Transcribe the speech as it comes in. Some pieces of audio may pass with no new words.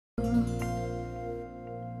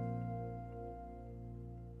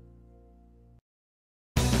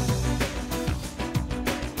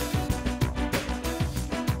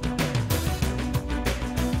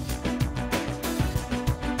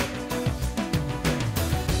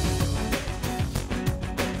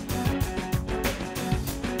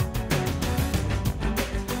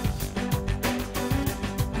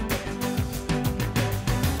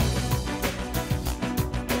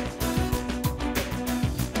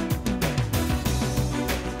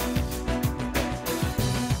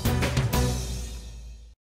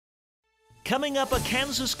Coming up, a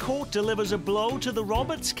Kansas court delivers a blow to the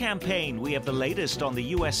Roberts campaign. We have the latest on the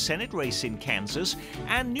U.S. Senate race in Kansas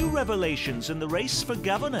and new revelations in the race for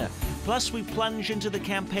governor. Plus, we plunge into the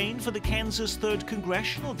campaign for the Kansas 3rd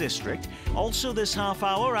Congressional District. Also this half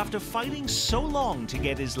hour, after fighting so long to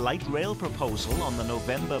get his light rail proposal on the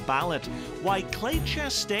November ballot, why Clay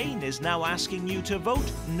Chastain is now asking you to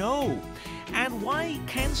vote no. And why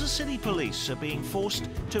Kansas City police are being forced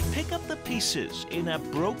to pick up the pieces in a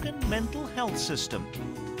broken mental health system.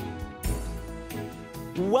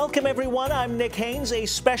 Welcome everyone, I'm Nick Haynes. A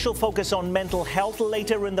special focus on mental health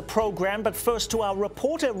later in the program, but first to our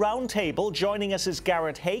reporter roundtable. Joining us is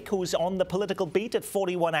Garrett Hake, who's on the political beat at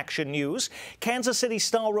 41 Action News, Kansas City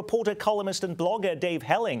Star reporter, columnist and blogger Dave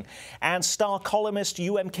Helling, and Star columnist,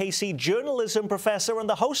 UMKC journalism professor and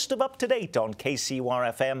the host of Up to Date on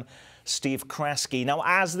KCUR-FM, Steve Kraske. Now,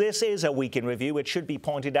 as this is a week in review, it should be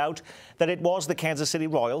pointed out that it was the Kansas City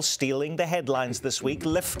Royals stealing the headlines this week,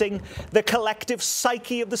 lifting the collective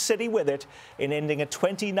psyche of the city with it in ending a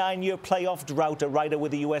 29-year playoff drought. A writer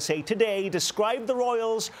with the USA Today described the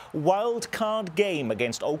Royals' wild card game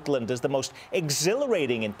against Oakland as the most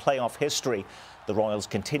exhilarating in playoff history. The Royals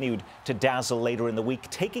continued to dazzle later in the week,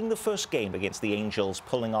 taking the first game against the Angels,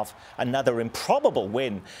 pulling off another improbable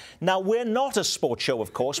win. Now, we're not a sports show,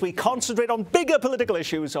 of course. We concentrate on bigger political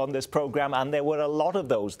issues on this program, and there were a lot of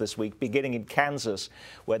those this week, beginning in Kansas,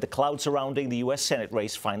 where the cloud surrounding the U.S. Senate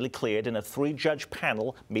race finally cleared, and a 3-judge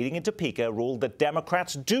panel meeting in Topeka ruled that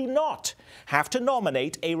Democrats do not have to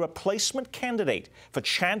nominate a replacement candidate for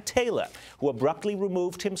Chad Taylor, who abruptly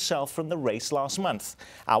removed himself from the race last month.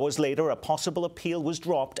 Hours later, a possible appeal was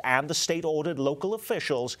dropped, and the state ordered local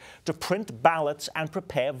officials to print ballots and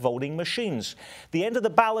prepare voting machines. The end of the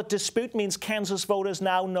ballot dispute means Kansas voters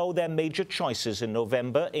now know their major choices in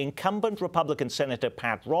November: incumbent Republican Senator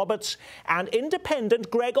Pat Roberts and independent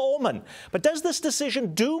Greg Orman. But does this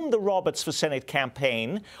decision doom the Roberts for Senate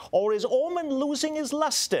campaign, or is Orman losing his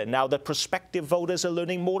luster now that prospective voters are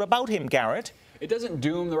learning more about him, Garrett? It doesn't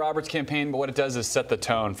doom the Roberts campaign, but what it does is set the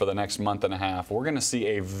tone for the next month and a half. We're going to see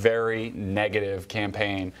a very negative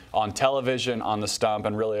campaign on television, on the stump,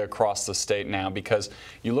 and really across the state now, because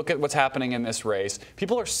you look at what's happening in this race.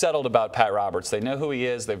 People are settled about Pat Roberts. They know who he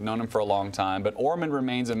is. They've known him for a long time. But Orman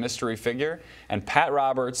remains a mystery figure, and Pat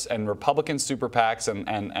Roberts and Republican super PACs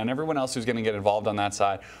and everyone else who's going to get involved on that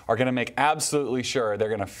side are going to make absolutely sure they're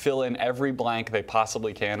going to fill in every blank they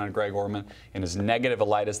possibly can on Greg Orman in as negative a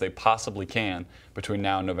light as they possibly can between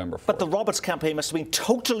now and November 4th. But the Roberts campaign must have been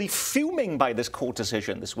totally fuming by this court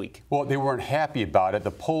decision this week. Well, they weren't happy about it.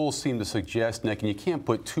 The polls seem to suggest, Nick, and you can't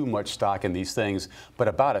put too much stock in these things, but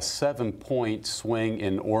about a 7-point swing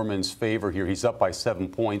in Orman's favor here. He's up by 7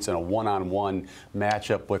 points in a one-on-one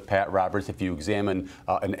matchup with Pat Roberts if you examine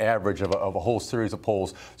an average of a whole series of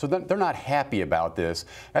polls. So they're not happy about this.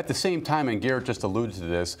 At the same time, and Garrett just alluded to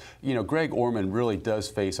this, you know, Greg Orman really does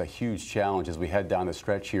face a huge challenge as we head down the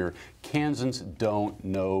stretch here. Kansans don't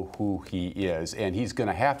know who he is, and he's going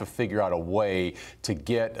to have to figure out a way to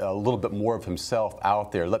get a little bit more of himself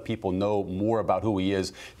out there, let people know more about who he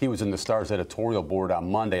is. He was in the Star's editorial board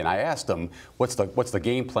on Monday, and I asked him, what's the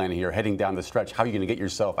game plan here heading down the stretch? How are you going to get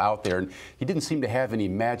yourself out there? And he didn't seem to have any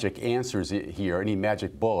magic answers here, any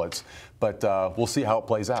magic bullets, but we'll see how it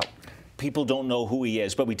plays out. People don't know who he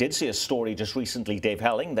is, but we did see a story just recently, Dave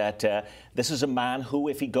Helling, that this is a man who,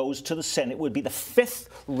 if he goes to the Senate, would be the 5th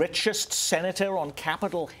richest senator on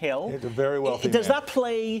Capitol Hill. He's a very wealthy Does man. that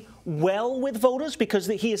play well with voters? Because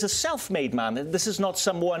he is a self-made man. This is not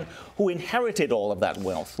someone who inherited all of that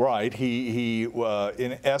wealth. Right. He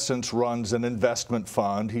in essence runs an investment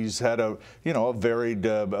fund. He's had a varied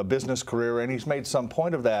business career, and he's made some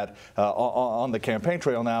point of that on the campaign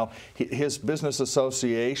trail. Now, his business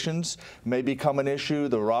associations may become an issue.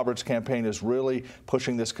 The Roberts campaign is really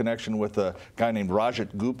pushing this connection with a guy named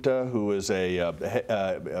Rajat Gupta, who is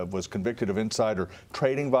was convicted of insider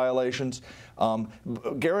trading violations.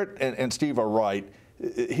 Garrett and Steve are right.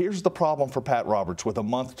 Here's the problem for Pat Roberts with a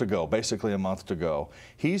month to go, basically a month to go.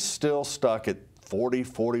 He's still stuck at 40,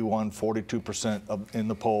 41, 42% in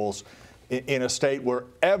the polls in a state where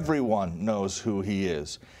everyone knows who he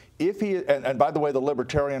is. And by the way, the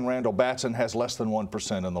Libertarian Randall Batson has less than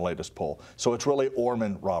 1% in the latest poll. So it's really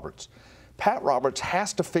Orman Roberts. Pat Roberts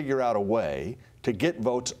has to figure out a way to get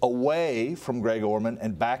votes away from Greg Orman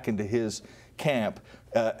and back into his camp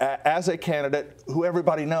as a candidate who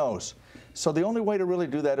everybody knows. So the only way to really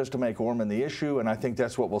do that is to make Orman the issue, and I think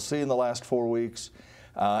that's what we'll see in the last 4 weeks.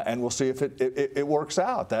 And we'll see if it works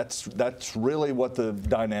out. That's really what the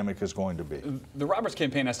dynamic is going to be. The Roberts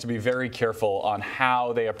campaign has to be very careful on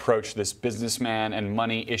how they approach this businessman and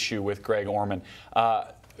money issue with Greg Orman.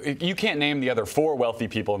 you can't name the other 4 wealthy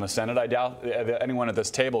people in the Senate. I doubt anyone at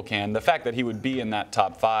this table can. The fact that he would be in that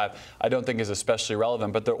top 5, I don't think is especially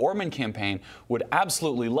relevant. But the Orman campaign would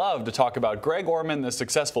absolutely love to talk about Greg Orman, the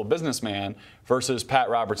successful businessman, versus Pat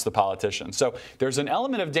Roberts, the politician. So there's an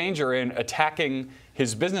element of danger in attacking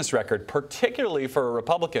his business record, particularly for a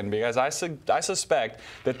Republican, because I suspect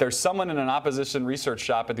that there's someone in an opposition research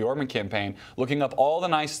shop at the Orman campaign looking up all the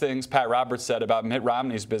nice things Pat Roberts said about Mitt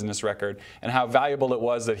Romney's business record and how valuable it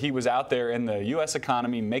was that he was out there in the U.S.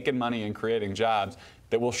 economy making money and creating jobs,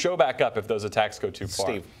 that will show back up if those attacks go too far.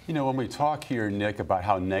 Steve. You know, when we talk here, Nick, about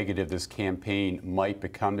how negative this campaign might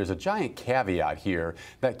become, there's a giant caveat here.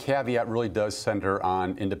 That caveat really does center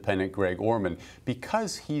on independent Greg Orman.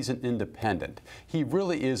 Because he's an independent, he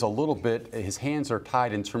really is a little bit, his hands are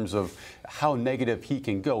tied in terms of how negative he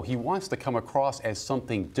can go. He wants to come across as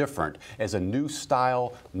something different, as a new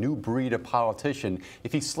style, new breed of politician.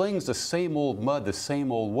 If he slings the same old mud the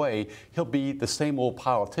same old way, he'll be the same old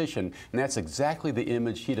politician. And that's exactly the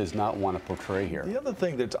image he does not want to portray here. The other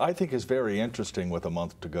thing that I think is very interesting with a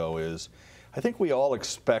month to go is I think we all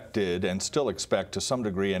expected and still expect to some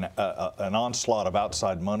degree an onslaught of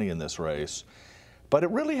outside money in this race. But it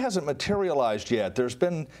really hasn't materialized yet. There's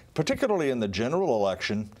been, particularly in the general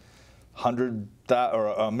election, $100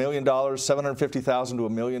 million, $750,000 to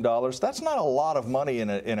 $1 million. That's not a lot of money in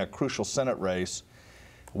a crucial Senate race.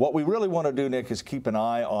 What we really want to do, Nick, is keep an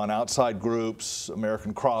eye on outside groups,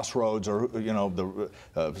 American Crossroads, or the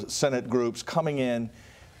Senate groups coming in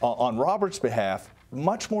on Roberts' behalf.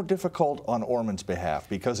 Much more difficult on Orman's behalf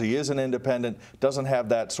because he is an independent, doesn't have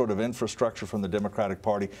that sort of infrastructure from the Democratic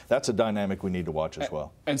Party. That's a dynamic we need to watch as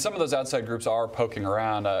well. And some of those outside groups are poking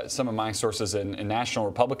around. Some of my sources in national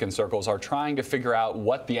Republican circles are trying to figure out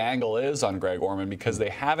what the angle is on Greg Orman because they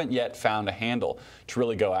haven't yet found a handle to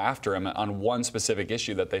really go after him on one specific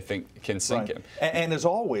issue that they think can sink him. And as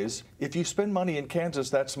always, if you spend money in Kansas,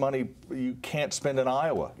 that's money you can't spend in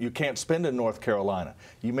Iowa. You can't spend in North Carolina.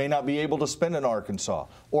 You may not be able to spend in Arkansas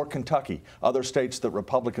or Kentucky, other states that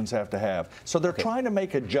Republicans have to have. So they're trying to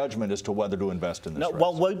make a judgment as to whether to invest in this race.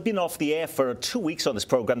 Well, we've been off the air for 2 weeks on this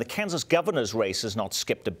program. The Kansas governor's race has not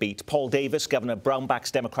skipped a beat. Paul Davis, Governor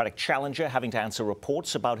Brownback's Democratic challenger, having to answer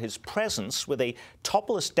reports about his presence with a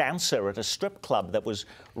topless dancer at a strip club that was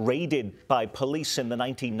raided by police in the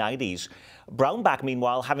 1990s. Brownback,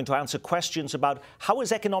 meanwhile, having to answer questions about how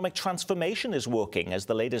his economic transformation is working, as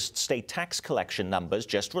the latest state tax collection numbers,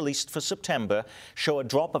 just released for September, show a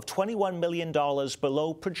drop of $21 million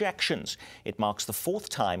below projections. It marks the 4th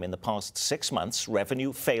time in the past 6 months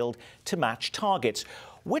revenue failed to match targets.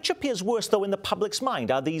 Which appears worse, though, in the public's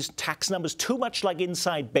mind? Are these tax numbers too much like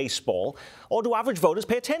inside baseball, or do average voters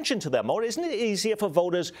pay attention to them? Or isn't it easier for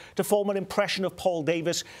voters to form an impression of Paul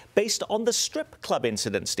Davis based on the strip club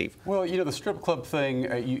incident, Steve? Well, you know, the strip club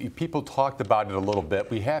thing, people talked about it a little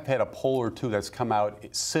bit. We have had a poll or two that's come out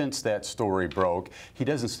since that story broke. He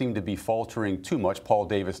doesn't seem to be faltering too much. Paul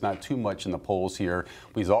Davis, not too much in the polls here.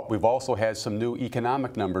 We've also had some new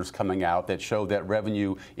economic numbers coming out that show that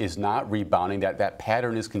revenue is not rebounding, that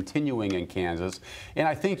pattern is continuing in Kansas. And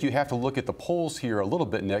I think you have to look at the polls here a little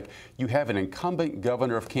bit, Nick. You have an incumbent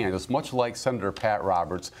governor of Kansas, much like Senator Pat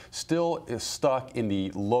Roberts, still is stuck in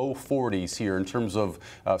the low 40s here in terms of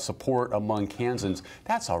support among Kansans.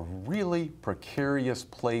 That's a really precarious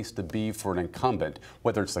place to be for an incumbent,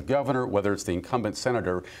 whether it's the governor, whether it's the incumbent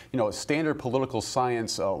senator. You know, standard political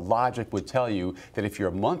science logic would tell you that if you're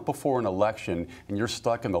a month before an election and you're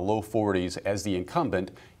stuck in the low 40s as the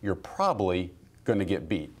incumbent, you're probably going to get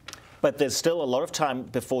beat. But there's still a lot of time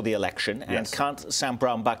before the election, and can't Sam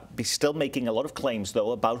Brownback be still making a lot of claims,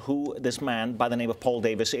 though, about who this man by the name of Paul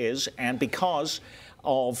Davis is, and because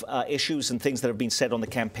of issues and things that have been said on the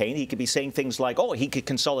campaign, he could be saying things like, oh, he could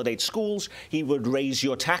consolidate schools, he would raise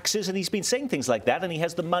your taxes, and he's been saying things like that, and he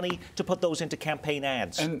has the money to put those into campaign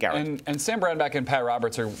ads. And Sam Brownback and Pat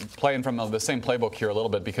Roberts are playing from the same playbook here a little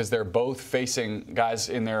bit because they're both facing guys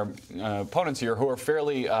in their opponents here who are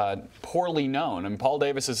fairly poorly known. And Paul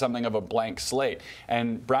Davis is something of a blank slate.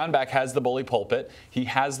 And Brownback has the bully pulpit, he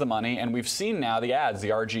has the money, and we've seen now the ads. The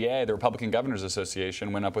RGA, the Republican Governors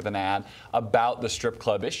Association, went up with an ad about the strip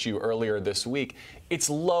club issue earlier this week. It's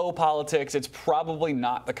low politics. It's probably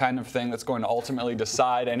not the kind of thing that's going to ultimately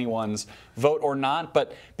decide anyone's vote or not.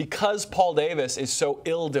 But because Paul Davis is so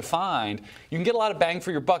ill-defined, you can get a lot of bang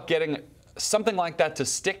for your buck getting something like that to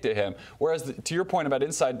stick to him. Whereas, to your point about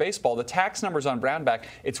inside baseball, the tax numbers on Brownback,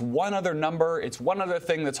 it's one other number, it's one other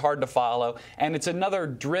thing that's hard to follow, and it's another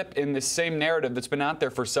drip in this same narrative that's been out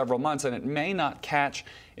there for several months, and it may not catch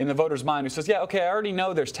in the voter's mind who says, yeah, okay, I already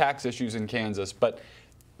know there's tax issues in Kansas, but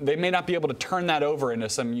they may not be able to turn that over into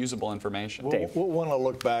some usable information. We'll want to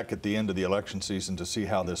look back at the end of the election season to see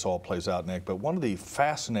how this all plays out, Nick. But one of the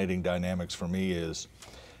fascinating dynamics for me is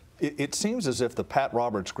it seems as if the Pat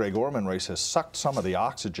Roberts-Greg Orman race has sucked some of the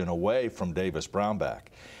oxygen away from Davis-Brownback.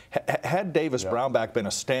 Had Davis-Brownback been a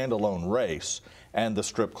standalone race and the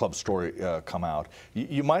strip club story come out,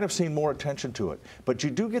 you might have seen more attention to it. But you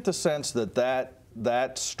do get the sense that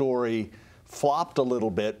that story flopped a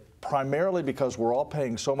little bit, primarily because we're all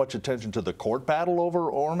paying so much attention to the court battle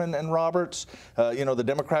over Orman and Roberts, you know, the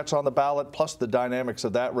Democrats on the ballot, plus the dynamics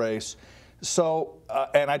of that race. So,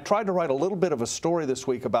 and I tried to write a little bit of a story this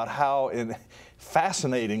week about how,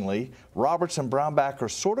 fascinatingly, Roberts and Brownback are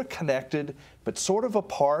sort of connected, but sort of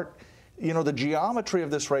apart. You know, the geometry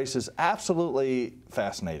of this race is absolutely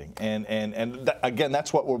fascinating. And again,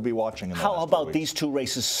 that's what we'll be watching in the How last about these two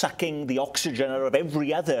races sucking the oxygen out of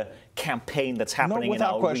every other campaign that's happening in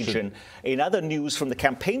our region? In other news from the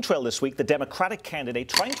campaign trail this week, the Democratic candidate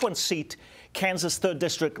trying to unseat Kansas 3rd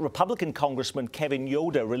District Republican Congressman Kevin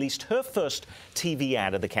Yoder released her first TV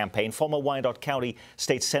ad of the campaign. Former Wyandotte County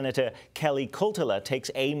State Senator Kelly Coulter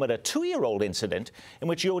takes aim at a 2-year-old incident in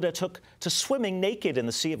which Yoder took to swimming naked in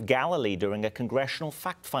the Sea of Galilee during a congressional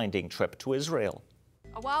fact-finding trip to Israel.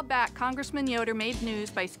 A while back, Congressman Yoder made news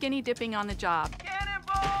by skinny dipping on the job.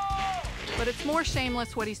 But it's more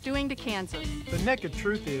shameless what he's doing to Kansas. The naked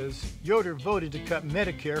truth is, Yoder voted to cut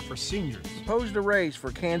Medicare for seniors. Opposed a raise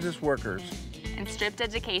for Kansas workers. And stripped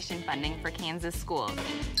education funding for Kansas schools.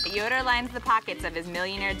 Yoder lines the pockets of his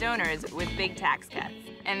millionaire donors with big tax cuts.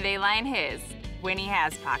 And they line his when he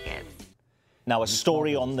has pockets. Now, a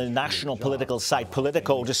story on the national political site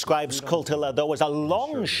Politico describes Coulter, though, as a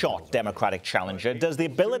long-shot Democratic challenger. Does the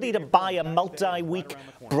ability to buy a multi-week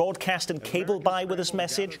broadcast and cable buy with this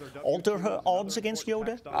message alter her odds against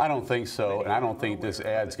Yoder? I don't think so, and I don't think this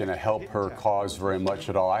ad's going to help her cause very much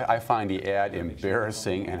at all. I find the ad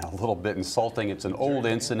embarrassing and a little bit insulting. It's an old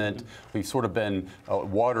incident. We've sort of been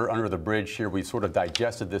water under the bridge here. We've sort of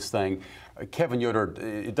digested this thing. Kevin Yoder,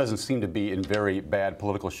 it doesn't seem to be in very bad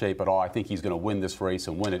political shape at all. I think he's going to win this race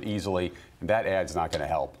and win it easily, and that ad's not going to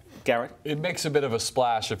help. Garrett? It makes a bit of a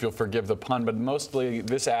splash, if you'll forgive the pun, but mostly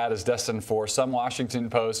this ad is destined for some Washington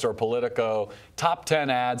Post or Politico top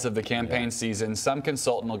 10 ads of the campaign season. Some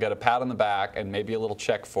consultant will get a pat on the back and maybe a little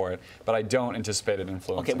check for it, but I don't anticipate it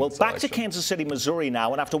influencing. Okay, well, back to Kansas City, Missouri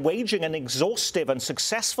now, and after waging an exhaustive and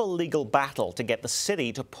successful legal battle to get the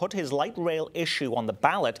city to put his light rail issue on the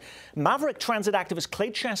ballot, Maverick transit activist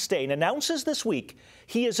Clay Chastain announces this week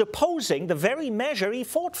he is opposing the very measure he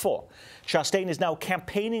fought for. Chastain is now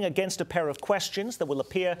campaigning against a pair of questions that will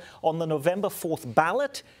appear on the November 4th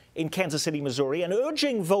ballot in Kansas City, Missouri, and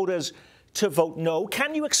urging voters to vote no.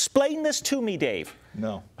 Can you explain this to me, Dave?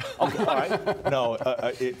 No. Okay, all right. No,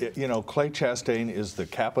 you know, Clay Chastain is the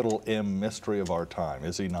capital M mystery of our time,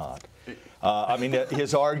 is he not? I mean,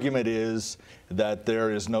 his argument is that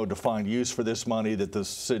there is no defined use for this money, that the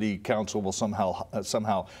city council will somehow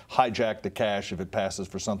hijack the cash if it passes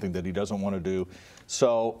for something that he doesn't want to do.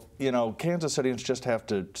 So, you know, Kansas Cityans just have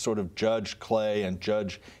to sort of judge Clay and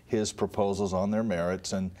judge his proposals on their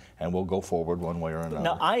merits, and we'll go forward one way or another.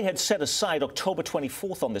 Now, I had set aside October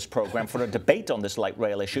 24th on this program for a debate on this light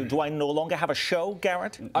rail issue. Do I no longer have a show,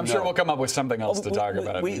 Garrett? I'm sure we'll come up with something else to talk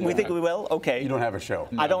about. We think we will? Okay. You don't have a show.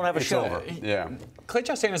 I don't have a It's show. over. Yeah. Clay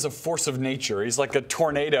Chastain is a force of nature. He's like a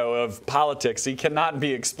tornado of politics. He cannot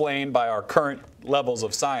be explained by our current levels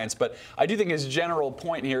of science, but I do think his general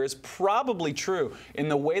point here is probably true. In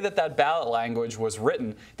the way that that ballot language was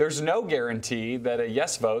written, there's no guarantee that a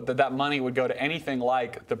yes vote, that money would go to anything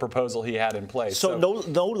like the proposal he had in place. So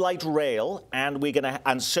no light rail, and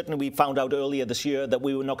certainly we found out earlier this year that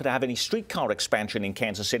we were not going to have any streetcar expansion in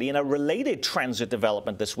Kansas City. In a related transit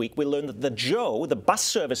development this week, we learned that the bus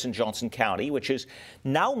service in Johnson County, which is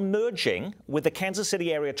now merging with the Kansas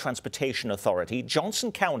City Area Transportation Authority,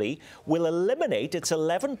 Johnson County will eliminate its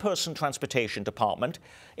 11-person transportation department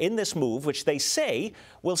in this move, which they say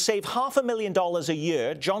will save $500,000 a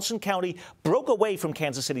year. Johnson County broke away from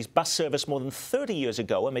Kansas City's bus service more than 30 years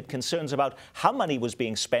ago amid concerns about how money was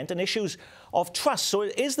being spent and issues of trust. So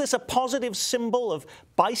is this a positive symbol of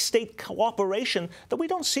bi-state cooperation that we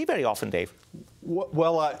don't see very often, Dave?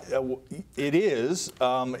 Well, it is.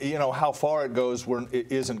 You know, how far it goes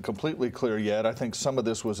isn't completely clear yet. I think some of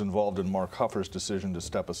this was involved in Mark Huffer's decision to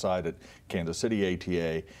step aside at Kansas City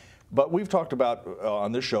ATA. But we've talked about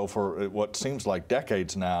on this show for what seems like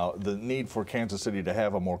decades now the need for Kansas City to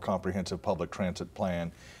have a more comprehensive public transit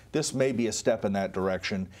plan this may be a step in that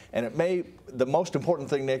direction. And it may, the most important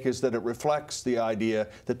thing, Nick, is that it reflects the idea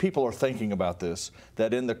that people are thinking about this,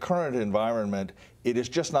 that in the current environment, it is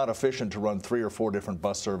just not efficient to run 3 or 4 different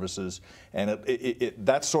bus services, and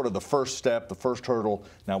that's sort of the first step, the first hurdle.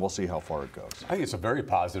 Now we'll see how far it goes. I think it's a very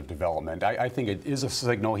positive development. I think it is a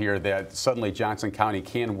signal here that suddenly Johnson County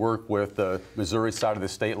can work with the Missouri side of the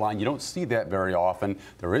state line. You don't see that very often.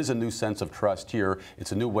 There is a new sense of trust here.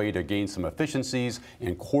 It's a new way to gain some efficiencies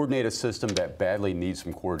and coordinate a system that badly needs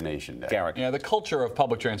some coordination. Garrett. Yeah, the culture of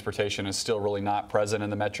public transportation is still really not present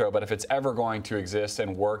in the metro, but if it's ever going to exist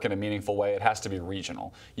and work in a meaningful way, it has to be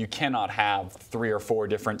regional. You cannot have 3 or 4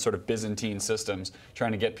 different sort of Byzantine systems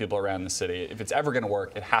trying to get people around the city. If it's ever going to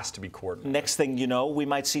work, it has to be coordinated. Next thing you know, we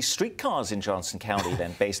might see streetcars in Johnson County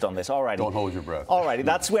then, based on this. All righty. Don't hold your breath. All righty,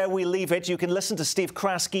 that's where we leave it. You can listen to Steve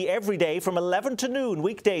Kraske every day from 11 to noon,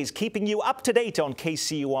 weekdays, keeping you up to date on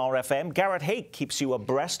KCUR-FM. Garrett Hake keeps you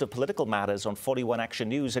abreast of political matters on 41 Action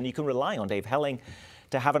News, and you can rely on Dave Helling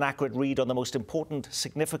to have an accurate read on the most important,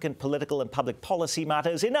 significant political and public policy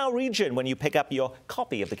matters in our region when you pick up your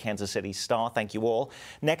copy of the Kansas City Star. Thank you all.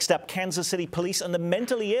 Next up, Kansas City Police and the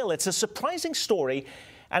mentally ill. It's a surprising story,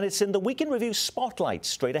 and it's in the Week in Review Spotlight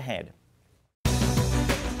straight ahead.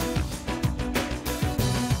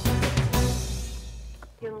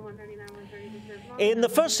 In the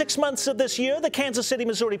first 6 months of this year, the Kansas City,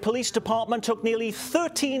 Missouri Police Department took nearly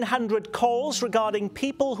 1,300 calls regarding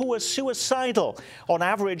people who are suicidal. On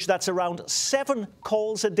average, that's around 7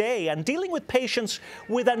 calls a day. And dealing with patients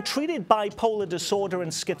with untreated bipolar disorder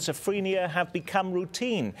and schizophrenia have become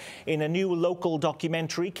routine. In a new local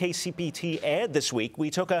documentary KCPT aired this week,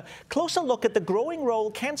 we took a closer look at the growing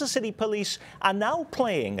role Kansas City police are now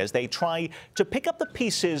playing as they try to pick up the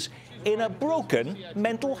pieces in a broken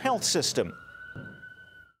mental health system.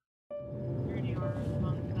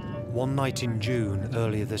 One night in June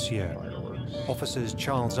earlier this year, officers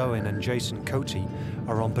Charles Owen and Jason Cote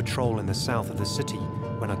are on patrol in the south of the city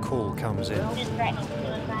when a call comes in.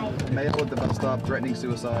 Male at the bus stop threatening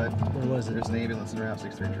suicide. Where was it? There's an ambulance in Route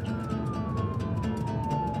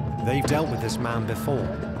 633. They've dealt with this man before.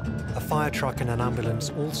 A fire truck and an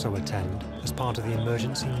ambulance also attend as part of the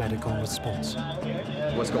emergency medical response.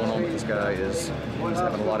 What's going on with this guy is he's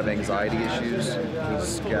having a lot of anxiety issues.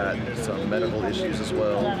 He's got some medical issues as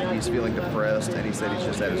well. He's feeling depressed, and he said he's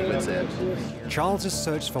just at his wit's end. Charles's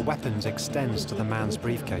search for weapons extends to the man's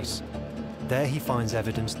briefcase. There he finds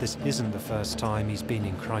evidence this isn't the first time he's been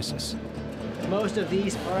in crisis. Most of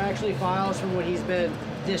these are actually files from when he's been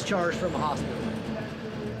discharged from a hospital.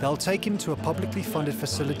 They'll take him to a publicly funded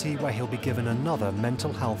facility where he'll be given another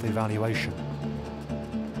mental health evaluation.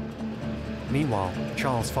 Meanwhile,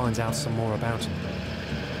 Charles finds out some more about him.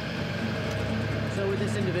 So with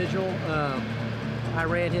this individual, I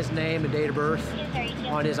ran his name and date of birth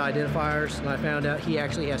on his identifiers, and I found out he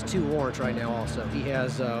actually has 2 warrants right now also. He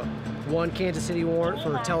has one Kansas City warrant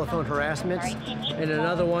for telephone harassments and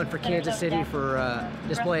another one for Kansas City for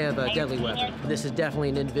display of a deadly weapon. This is definitely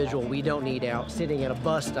an individual we don't need out sitting at a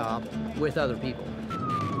bus stop with other people.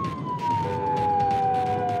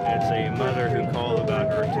 It's a mother who called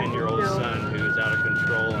about her 10-year-old son who's out of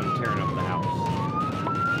control and tearing up the house.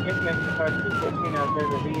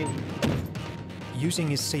 Using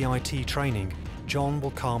his CIT training, John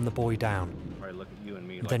will calm the boy down.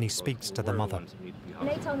 Then he speaks to the mother. And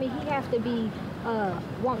they told me he have to be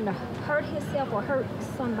wanting to hurt himself or hurt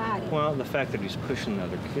somebody. Well, the fact that he's pushing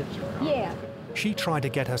other kids around. Yeah. She tried to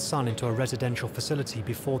get her son into a residential facility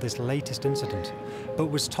before this latest incident, but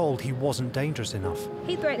was told he wasn't dangerous enough.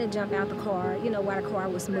 He threatened to jump out the car, while the car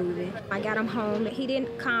was moving. I got him home. He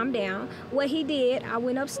didn't calm down. What he did, I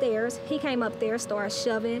went upstairs. He came up there, started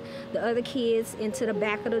shoving the other kids into the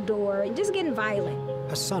back of the door, just getting violent.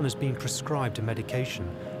 Her son has been prescribed a medication,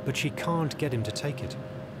 but she can't get him to take it.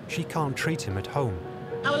 She can't treat him at home.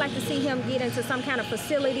 I would like to see him get into some kind of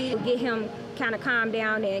facility, get him kind of calm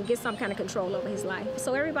down and get some kind of control over his life,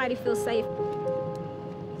 so everybody feels safe.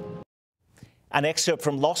 An excerpt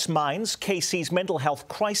from Lost Minds, KC's mental health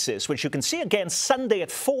crisis, which you can see again Sunday at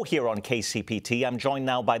 4 here on KCPT. I'm joined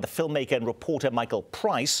now by the filmmaker and reporter Michael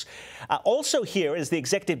Price. Also here is the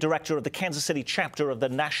executive director of the Kansas City chapter of the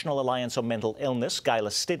National Alliance on Mental Illness, Skylar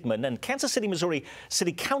Stidman, and Kansas City, Missouri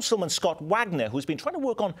City Councilman Scott Wagner, who's been trying to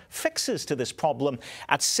work on fixes to this problem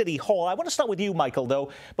at City Hall. I want to start with you, Michael, though,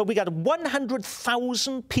 but we got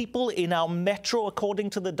 100,000 people in our metro, according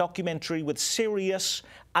to the documentary, with serious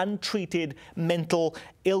untreated mental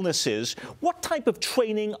illnesses. What type of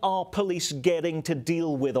training are police getting to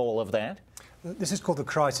deal with all of that? This is called the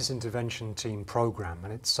Crisis Intervention Team Programme,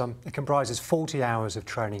 and it comprises 40 hours of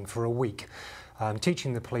training for a week.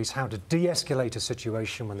 teaching the police how to de-escalate a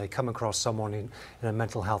situation when they come across someone in a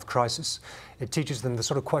mental health crisis. It teaches them the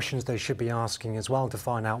sort of questions they should be asking as well to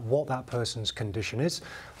find out what that person's condition is.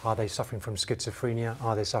 Are they suffering from schizophrenia?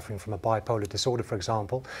 Are they suffering from a bipolar disorder, for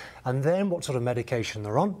example? And then what sort of medication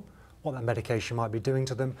they're on, what that medication might be doing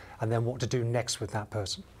to them, and then what to do next with that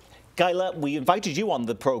person. Guyla, we invited you on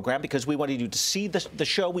the program because we wanted you to see the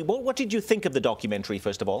show. What did you think of the documentary,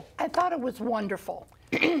 first of all? I thought it was wonderful.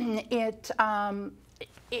 It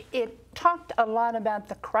talked a lot about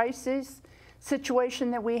the crisis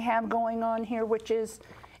situation that we have going on here, which is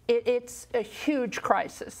it's a huge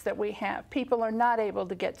crisis that we have. People are not able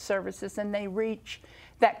to get services, and they reach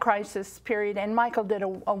that crisis period. And Michael did a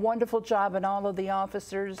wonderful job, and all of the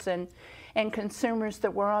officers and consumers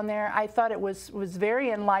that were on there. I thought it was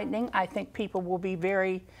very enlightening. I think people will be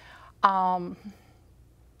very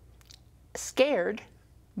scared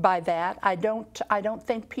by that. I don't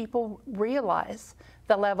think people realize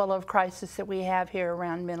the level of crisis that we have here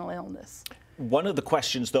around mental illness. One of the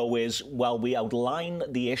questions, though, is, well, we outline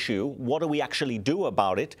the issue. What do we actually do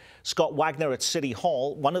about it? Scott Wagner at City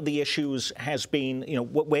Hall, one of the issues has been, you know,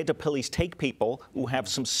 where do police take people who have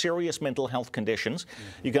some serious mental health conditions?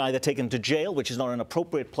 You can either take them to jail, which is not an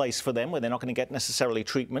appropriate place for them, where they're not going to get necessarily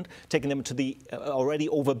treatment, taking them to the already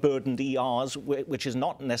overburdened ERs, which is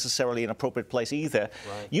not necessarily an appropriate place either.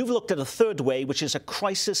 Right. You've looked at a third way, which is a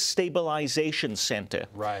crisis stabilization center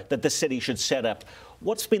that the city should set up.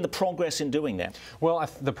 What's been the progress in doing that? Well,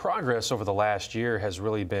 the progress over the last year has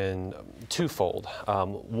really been twofold.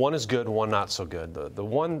 One is good, one not so good. The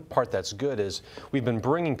one part that's good is we've been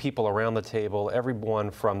bringing people around the table, everyone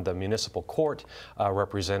from the municipal court,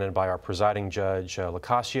 represented by our presiding judge,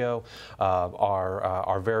 Locascio,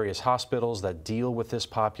 our various hospitals that deal with this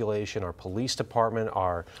population, our police department,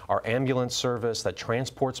 our ambulance service that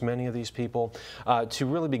transports many of these people, to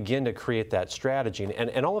really begin to create that strategy.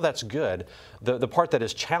 And all of that's good. The part that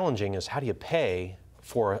is challenging is how do you pay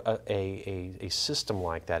for a system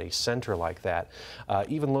like that, a center like that.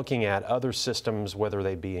 Even looking at other systems, whether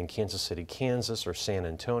they be in Kansas City, Kansas, or San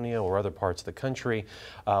Antonio, or other parts of the country,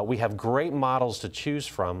 we have great models to choose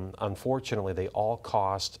from. Unfortunately, they all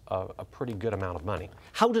cost a pretty good amount of money.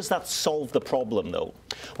 How does that solve the problem, though?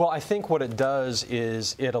 Well, I think what it does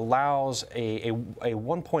is it allows a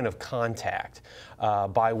one point of contact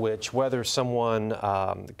by which, whether someone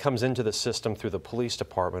comes into the system through the police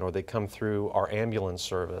department, or they come through our ambulance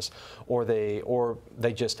service, or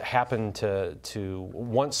they just happen to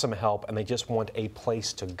want some help and they just want a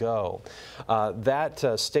place to go.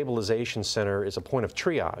 That stabilization center is a point of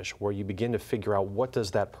triage where you begin to figure out what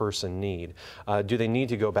does that person need. Do they need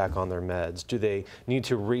to go back on their meds? Do they need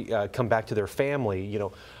to come back to their family? You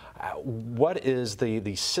know, what is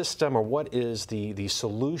the system, or what is the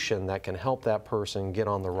solution that can help that person get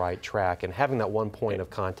on the right track? And having that one point of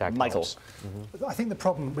contact. Michael. I think the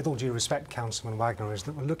problem, with all due respect, Councilman Wagner, is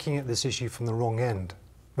that we're looking at this issue from the wrong end.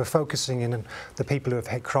 We're focusing in on the people who have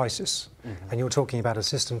had crisis, and you're talking about a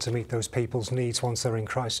system to meet those people's needs once they're in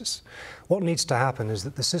crisis. What needs to happen is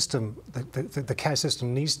that the system, the care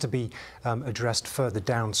system, needs to be addressed further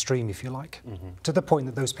downstream, if you like, to the point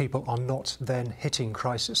that those people are not then hitting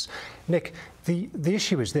crisis. Nick, the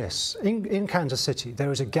issue is this. In Kansas City,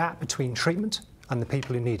 there is a gap between treatment and the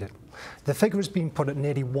people who need it. The figure has been put at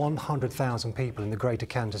nearly 100,000 people in the greater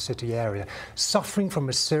Kansas City area suffering from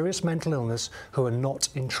a serious mental illness who are not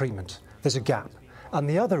in treatment. There's a gap. And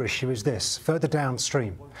the other issue is this, further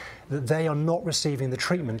downstream, that they are not receiving the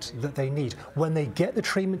treatment that they need. When they get the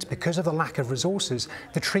treatment, because of the lack of resources,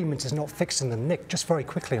 the treatment is not fixing them. Nick, just very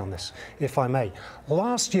quickly on this, if I may.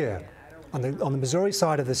 Last year, on the Missouri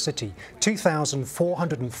side of the city,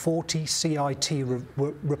 2,440 CIT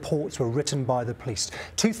reports were written by the police.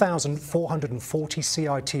 2,440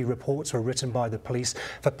 CIT reports were written by the police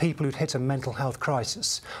for people who'd hit a mental health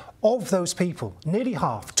crisis. Of those people, nearly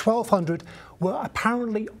half, 1,200, were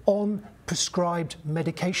apparently on prescribed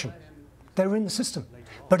medication. They're in the system.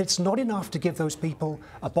 But it's not enough to give those people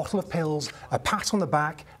a bottle of pills, a pat on the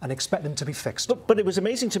back, and expect them to be fixed. But it was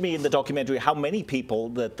amazing to me in the documentary how many people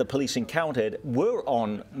that the police encountered were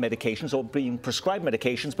on medications or being prescribed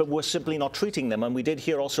medications, but were simply not treating them. And we did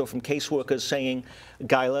hear also from caseworkers saying,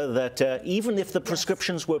 Guyla, that even if the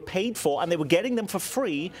prescriptions were paid for and they were getting them for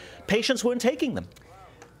free, patients weren't taking them.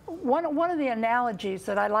 One of the analogies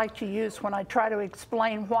that I like to use when I try to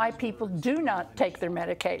explain why people do not take their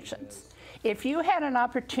medications. If you had an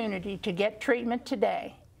opportunity to get treatment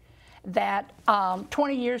today that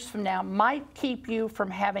 20 years from now might keep you from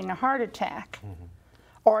having a heart attack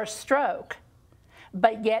or a stroke,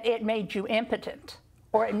 but yet it made you impotent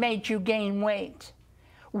or it made you gain weight,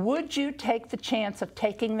 Would you take the chance of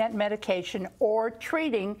taking that medication or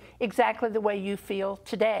treating exactly the way you feel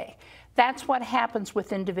today? That's what happens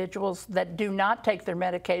with individuals that do not take their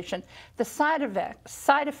medication. The side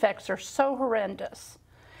effects are so horrendous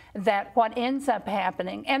that what ends up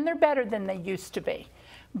happening, and they're better than they used to be,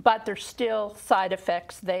 but there's still side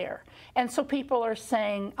effects there. And so people are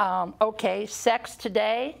saying, okay, sex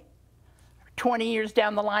today, 20 years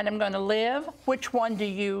down the line I'm going to live. Which one do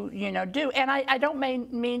you do? And I don't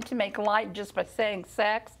mean to make light just by saying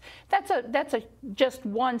sex. That's just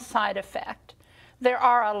one side effect. There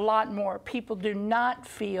are a lot more. People do not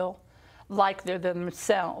feel like they're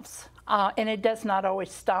themselves. And it does not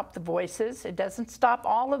always stop the voices. It doesn't stop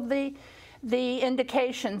all of the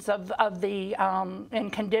indications of the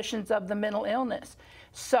and conditions of the mental illness.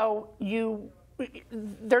 So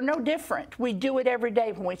they're no different. We do it every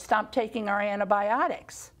day when we stop taking our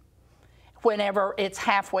antibiotics, whenever it's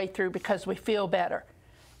halfway through because we feel better,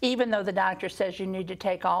 even though the doctor says you need to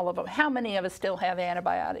take all of them. How many of us still have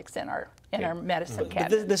antibiotics in our medicine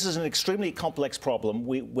cabinet? This is an extremely complex problem.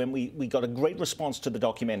 When we got a great response to the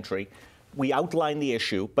documentary. We outline the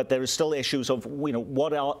issue, but there is still issues of,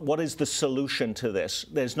 what is the solution to this?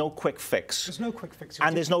 There's no quick fix. There's no quick fix.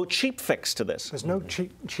 And there's no cheap fix to this. There's no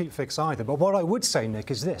cheap fix either. But what I would say,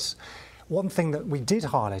 Nick, is this. One thing that we did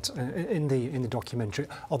highlight in the documentary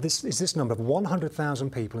is this number of 100,000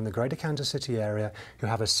 people in the greater Kansas City area who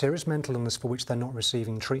have a serious mental illness for which they're not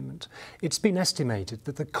receiving treatment. It's been estimated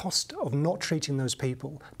that the cost of not treating those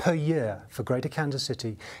people per year for greater Kansas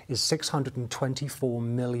City is $624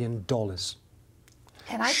 million.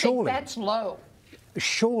 And I think that's low.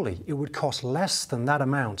 Surely it would cost less than that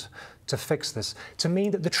amount to fix this, to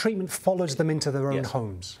mean that the treatment follows them into their own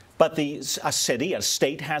homes. But a city, a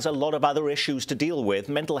state, has a lot of other issues to deal with.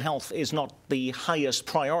 Mental health is not the highest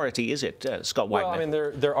priority, is it, Scott Wagner? Well, I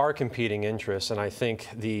mean, there are competing interests, and I think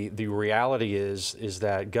the reality is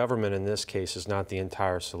that government in this case is not the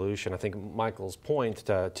entire solution. I think Michael's point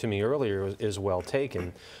to me earlier is well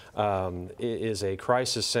taken. Is a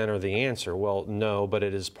crisis center the answer? Well, no, but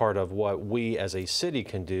it is part of what we as a city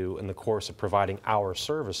can do in the course of providing our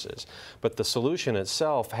services. But the solution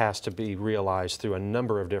itself has to be realized through a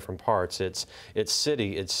number of different parts. It's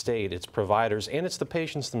city, it's state, it's providers, and it's the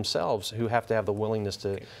patients themselves who have to have the willingness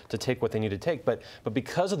to take what they need to take. But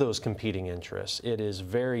because of those competing interests, it is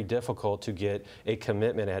very difficult to get a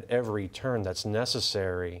commitment at every turn that's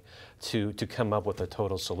necessary to come up with a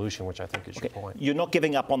total solution, which I think is your point. You're not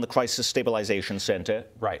giving up on the Crisis Stabilization Center.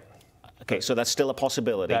 Right. Okay, so that's still a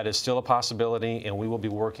possibility. That is still a possibility, and we will be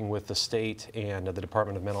working with the state and the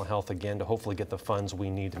Department of Mental Health again to hopefully get the funds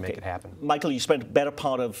we need to make it happen. Michael, you spent a better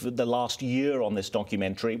part of the last year on this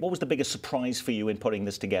documentary. What was the biggest surprise for you in putting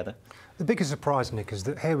this together? The biggest surprise, Nick, is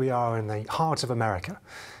that here we are in the heart of America,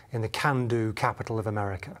 in the can-do capital of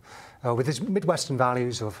America, with its Midwestern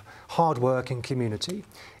values of hard work and community.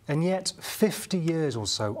 And yet, 50 years or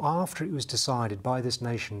so after it was decided by this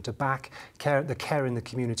nation to back the care in the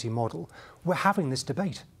community model, we're having this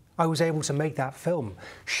debate. I was able to make that film,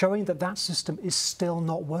 showing that that system is still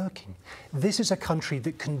not working. This is a country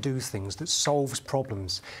that can do things, that solves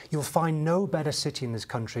problems. You'll find no better city in this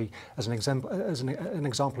country as an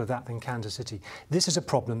example of that than Kansas City. This is a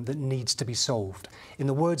problem that needs to be solved. In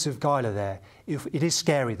the words of Guyla there, it is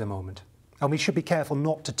scary at the moment. And we should be careful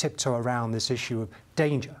not to tiptoe around this issue of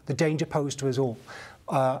danger, the danger posed to us all.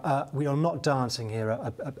 We are not dancing here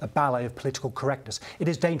a ballet of political correctness. It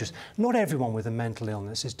is dangerous. Not everyone with a mental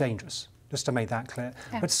illness is dangerous, just to make that clear.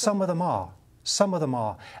 Absolutely. But some of them are. Some of them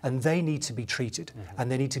are. And they need to be treated.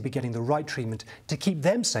 And they need to be getting the right treatment to keep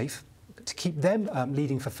them safe, to keep them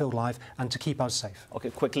leading fulfilled life, and to keep us safe. Okay,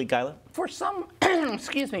 quickly, Guyla. For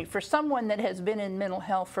for someone that has been in mental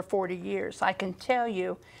health for 40 years, I can tell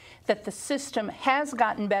you that the system has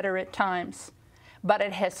gotten better at times, but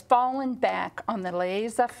it has fallen back on the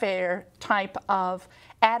laissez-faire type of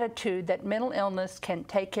attitude that mental illness can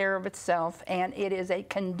take care of itself, and it is a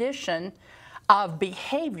condition of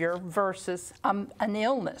behavior versus an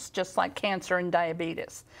illness, just like cancer and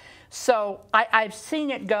diabetes. So I've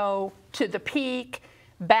seen it go to the peak,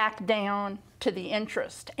 back down to the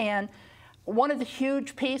interest. And one of the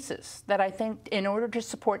huge pieces that I think in order to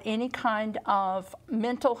support any kind of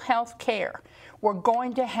mental health care, we're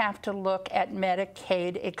going to have to look at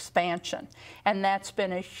Medicaid expansion. And that's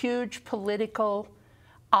been a huge political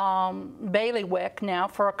bailiwick now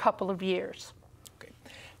for a couple of years. Okay.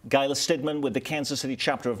 Gyla Stidman with the Kansas City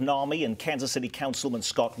chapter of NAMI and Kansas City Councilman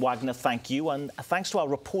Scott Wagner, thank you. And thanks to our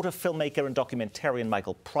reporter, filmmaker and documentarian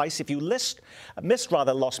Michael Price. If you missed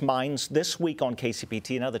Lost Minds this week on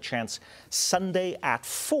KCPT, another chance Sunday at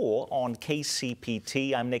 4 on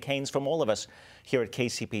KCPT. I'm Nick Haynes from all of us here at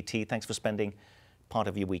KCPT. Thanks for spending part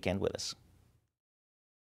of your weekend with us.